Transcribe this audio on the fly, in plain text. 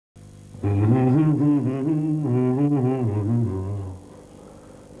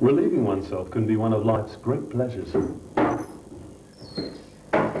Relieving oneself can be one of life's great pleasures.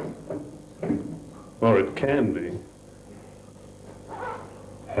 Or it can be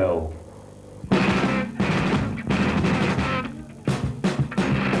hell.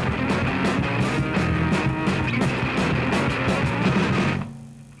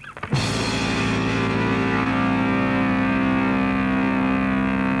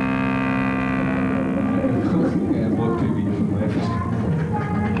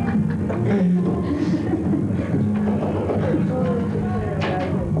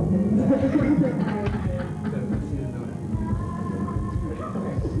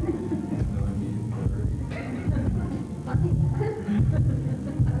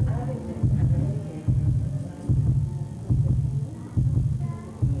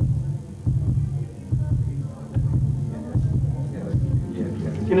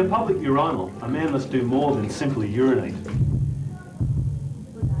 In a public urinal, a man must do more than simply urinate.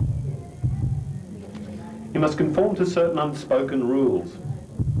 He must conform to certain unspoken rules.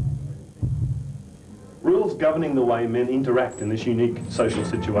 Rules governing the way men interact in this unique social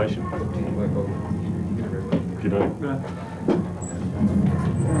situation. You know?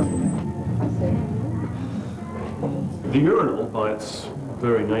 The urinal, by its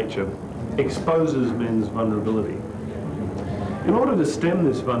very nature, exposes men's vulnerability. In order to stem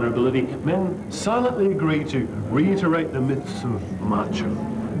this vulnerability, men silently agree to reiterate the myths of macho.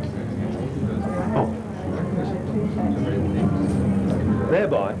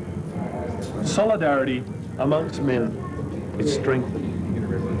 Thereby, solidarity amongst men is strengthened.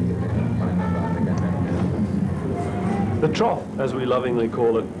 The trough, as we lovingly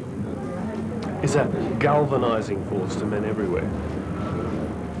call it, is a galvanizing force to men everywhere.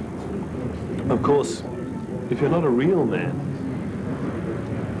 Of course, if you're not a real man,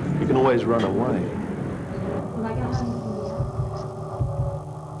 you can always run away.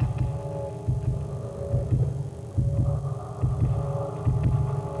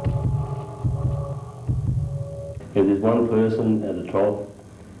 If there's one person at the trough,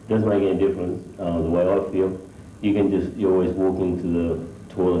 it doesn't make any difference. The way I feel, you always walk into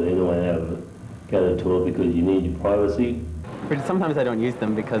the toilet anyway, go to the toilet because you need your privacy. Sometimes I don't use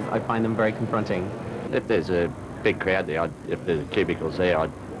them because I find them very confronting. If there's a big crowd there, if there's cubicles there,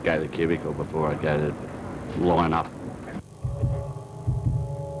 I'd go to the cubicle before I go to line up.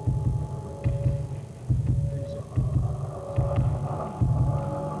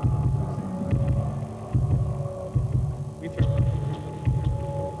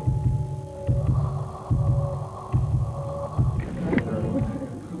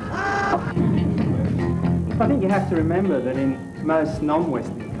 I think you have to remember that in most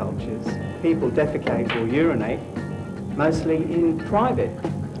non-Western cultures, people defecate or urinate mostly in private.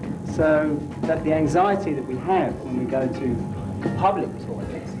 So that the anxiety that we have when we go to public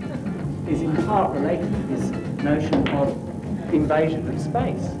toilets is in part related to this notion of invasion of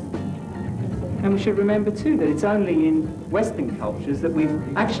space. And we should remember too that it's only in Western cultures that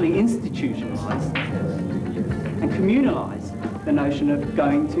we've actually institutionalized and communalized the notion of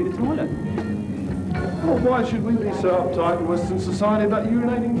going to the toilet. Well, why should we be so uptight in Western society about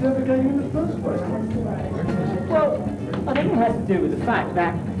urinating and defecating in the first place? Well, I think it has to do with the fact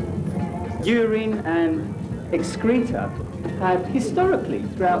that urine and excreta have historically,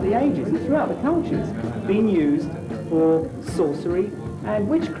 throughout the ages and throughout the cultures, been used for sorcery and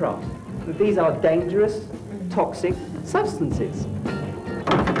witchcraft. These are dangerous, toxic substances.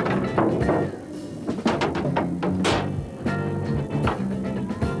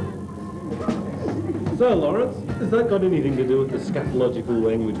 So, Lawrence, has that got anything to do with the scatological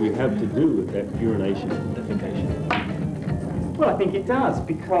language we have to do with that urination and defecation? Well, I think it does,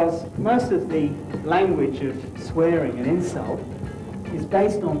 because most of the language of swearing and insult is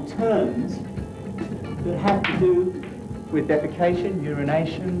based on terms that have to do with defecation,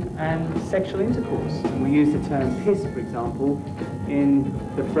 urination, and sexual intercourse. And we use the term piss, for example, in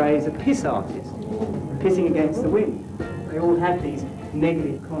the phrase a piss artist, pissing against the wind. They all have these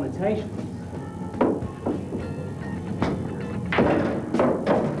negative connotations.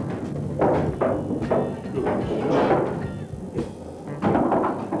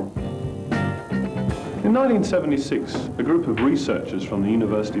 In 1976, a group of researchers from the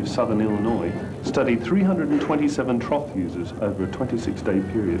University of Southern Illinois studied 327 trough users over a 26-day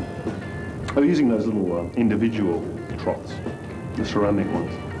period. They were using those little individual troughs, the ceramic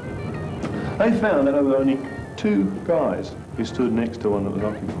ones. They found that there were only 2 guys who stood next to one that was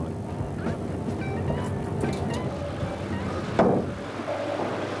occupied.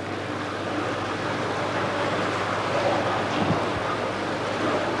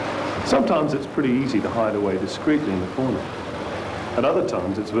 Sometimes it's pretty easy to hide away discreetly in the corner. At other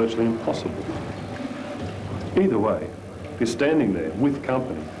times, it's virtually impossible. Either way, you're standing there with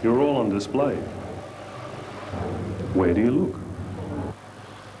company. You're all on display. Where do you look?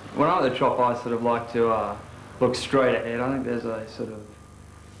 When I'm at the Trough, I sort of like to look straight ahead. I think there's a sort of,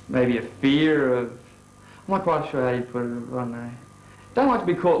 maybe a fear of, I'm not quite sure how you put it, I don't know. Don't like to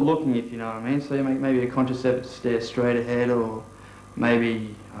be caught looking, if you know what I mean. So you make maybe a conscious effort to stare straight ahead, or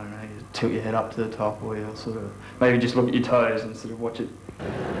maybe, I don't know, you tilt your head up to the top, or you'll sort of, maybe just look at your toes and sort of watch it.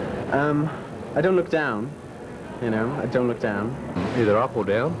 I don't look down, you know, I don't look down. Either up or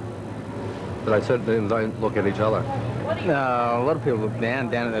down, but they certainly don't look at each other. No, a lot of people look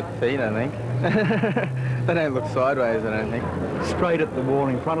down at their feet, I think. They don't look sideways, I don't think. Straight at the wall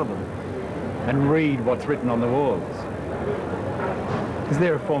in front of them and read what's written on the walls. Is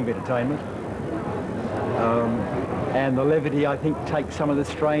there a form of entertainment? And the levity, I think, takes some of the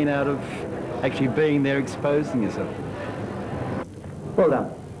strain out of actually being there, exposing yourself. Well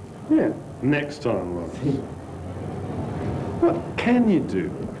done. Yeah. Next time, Rob. What can you do?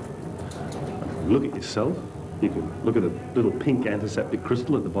 Look at yourself. You can look at a little pink antiseptic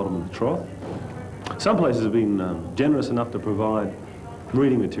crystal at the bottom of the trough. Some places have been generous enough to provide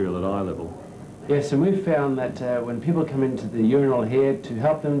reading material at eye level. Yes, and we've found that when people come into the urinal here, to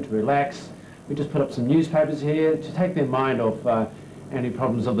help them to relax, we just put up some newspapers here to take their mind off any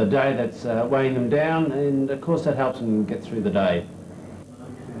problems of the day that's weighing them down, and of course that helps them get through the day.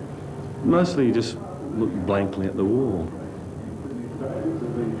 Mostly you just look blankly at the wall.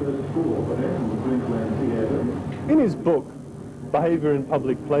 In his book, Behaviour in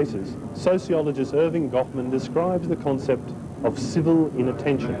Public Places, sociologist Irving Goffman describes the concept of civil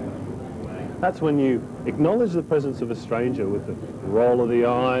inattention. That's when you acknowledge the presence of a stranger with a roll of the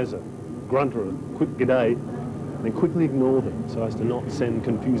eyes, a grunt or a quick g'day, and then quickly ignore them so as to not send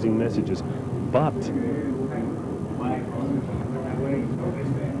confusing messages. But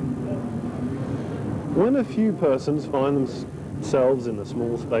when a few persons find themselves in a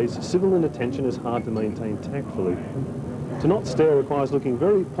small space, civil inattention is hard to maintain tactfully. To not stare requires looking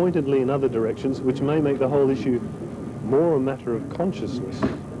very pointedly in other directions, which may make the whole issue more a matter of consciousness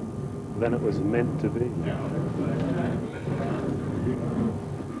than it was meant to be.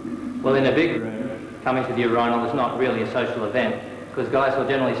 Well, in a big room, coming to the urinal is not really a social event, because guys will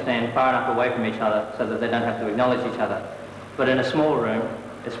generally stand far enough away from each other so that they don't have to acknowledge each other. But in a small room,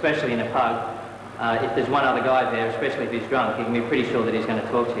 especially in a pub, if there's one other guy there, especially if he's drunk, you can be pretty sure that he's going to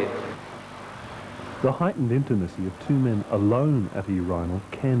talk to you. The heightened intimacy of two men alone at a urinal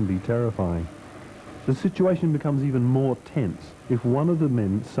can be terrifying. The situation becomes even more tense if one of the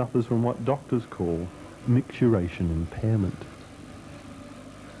men suffers from what doctors call micturition impairment.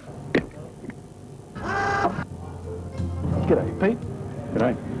 G'day, Pete.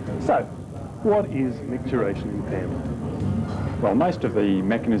 G'day. So, what is micturition impairment? Well, most of the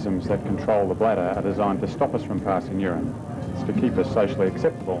mechanisms that control the bladder are designed to stop us from passing urine. It's to keep us socially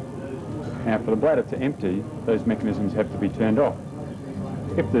acceptable. Now, for the bladder to empty, those mechanisms have to be turned off.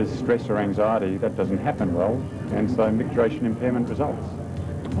 If there's stress or anxiety, that doesn't happen well, and so micturition impairment results.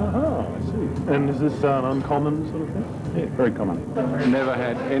 Aha, I see. And is this an uncommon sort of thing? Yeah, very common. Never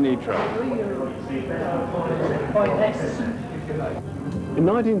had any trouble. In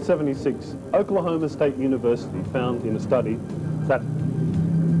 1976, Oklahoma State University found in a study that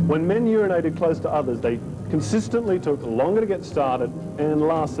when men urinated close to others, they consistently took longer to get started and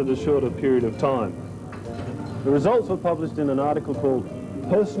lasted a shorter period of time. The results were published in an article called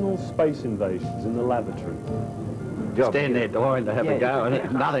Personal Space Invasions in the Lavatory. Stand there dying to have a go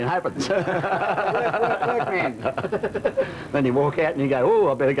and nothing happens. Then you walk out and you go,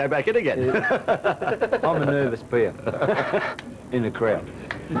 oh, I better go back in again. I'm a nervous peer in a crowd.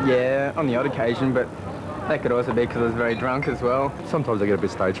 Yeah, on the odd occasion, but that could also be because I was very drunk as well. Sometimes I get a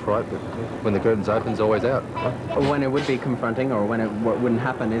bit stage fright, but when the curtain's open, it's always out. When it would be confronting, or when what wouldn't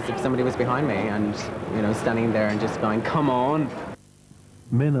happen, is if somebody was behind me and, you know, standing there and just going, come on.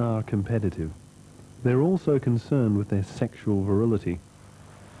 Men are competitive. They're also concerned with their sexual virility.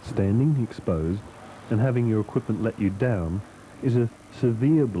 Standing exposed and having your equipment let you down is a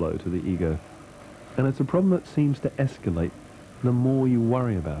severe blow to the ego. And it's a problem that seems to escalate the more you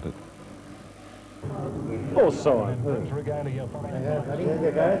worry about it. Or so I've heard. There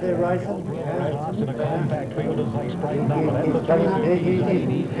you go, they're racing.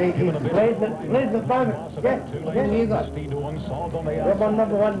 Lead the moment. Yeah, you got it.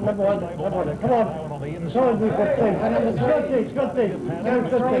 Number one. Come on. Come on, we've got things. Good thing.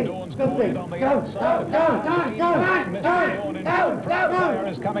 Go.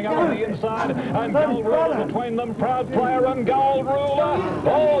 Is coming up on the inside, and gold ruler between them. Proud player and gold ruler.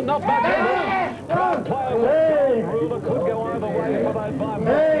 Oh, not back in. Proud player with gold ruler could go either way, but I'd buy more.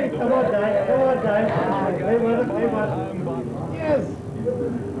 Hey, come on, Dave. They won it. Yes.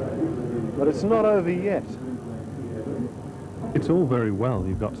 But it's not over yet. It's all very well,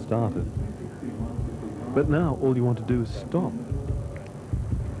 you've got started. But now all you want to do is stop.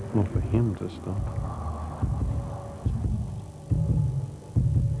 Not for him to stop.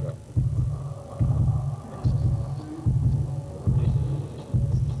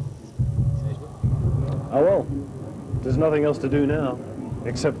 Oh well, there's nothing else to do now,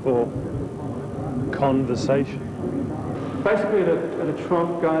 except for conversation. Basically, at a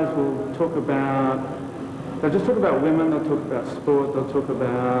trough, guys will talk about, they'll just talk about women, they'll talk about sport, they'll talk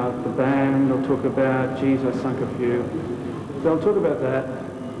about the band, they'll talk about, geez, I sunk a few. They'll talk about that,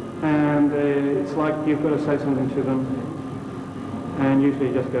 and it's like you've got to say something to them, and usually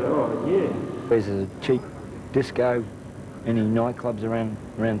you just go, oh, yeah. There's a cheap disco, any nightclubs around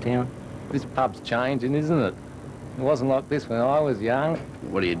town? This pub's changing, isn't it? It wasn't like this when I was young.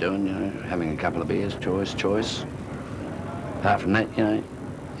 What are you doing, you know? Having a couple of beers, choice. Apart from that, you know,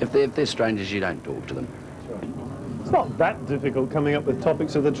 if they're strangers, you don't talk to them. It's not that difficult coming up with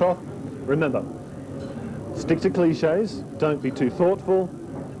topics of the trough. Remember, stick to cliches, don't be too thoughtful,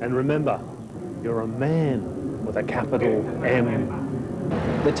 and remember, you're a man with a capital M.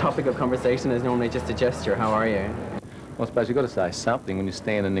 The topic of conversation is normally just a gesture. How are you? Well, I suppose you've got to say something when you're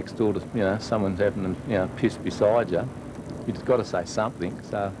standing next door to, you know, someone's having, you know, piss beside you. You've got to say something,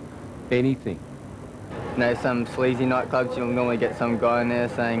 so anything. You know, some sleazy nightclubs, you'll normally get some guy in there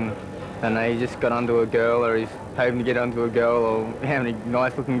saying, I don't know, he just got onto a girl, or he's hoping to get onto a girl, or how many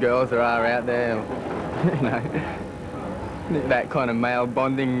nice-looking girls there are out there, or, you know, that kind of male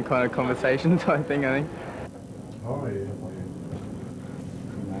bonding kind of conversation type thing, I think. Oh, yeah.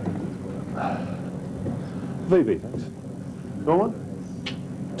 VB, thanks. One?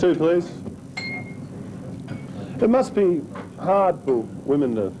 2, please. It must be hard for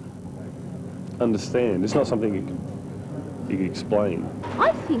women to understand. It's not something you can explain.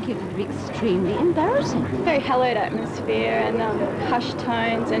 I think it would be extremely embarrassing. Very hallowed atmosphere and hushed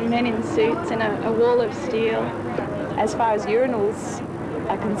tones and men in suits and a wall of steel. As far as urinals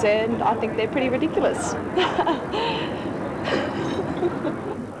are concerned, I think they're pretty ridiculous.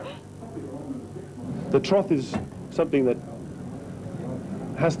 The trough is something that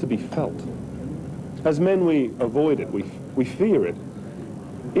has to be felt. As men, we avoid it, we fear it.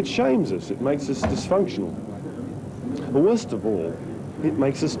 It shames us, it makes us dysfunctional. But worst of all, it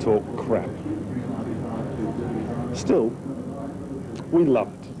makes us talk crap. Still, we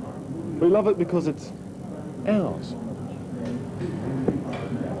love it. We love it because it's ours.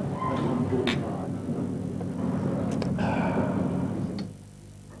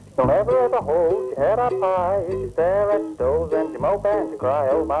 You'll never ever hold your head up high if you stare at stoves and you mope and you cry,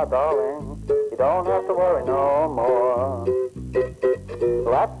 oh my darling, you don't have to worry no more.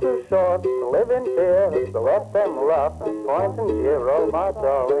 Life's too short to live in fear, so let them laugh and point and jeer, oh my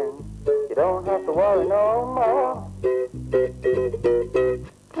darling, you don't have to worry no more.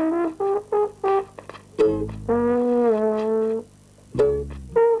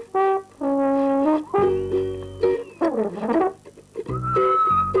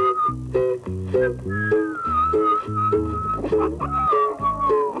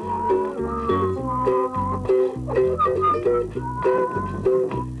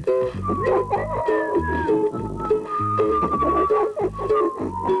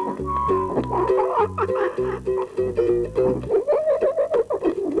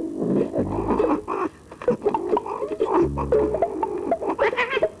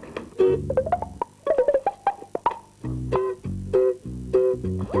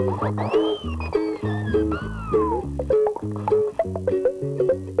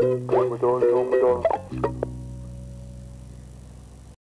 Oh my darling, oh my darling.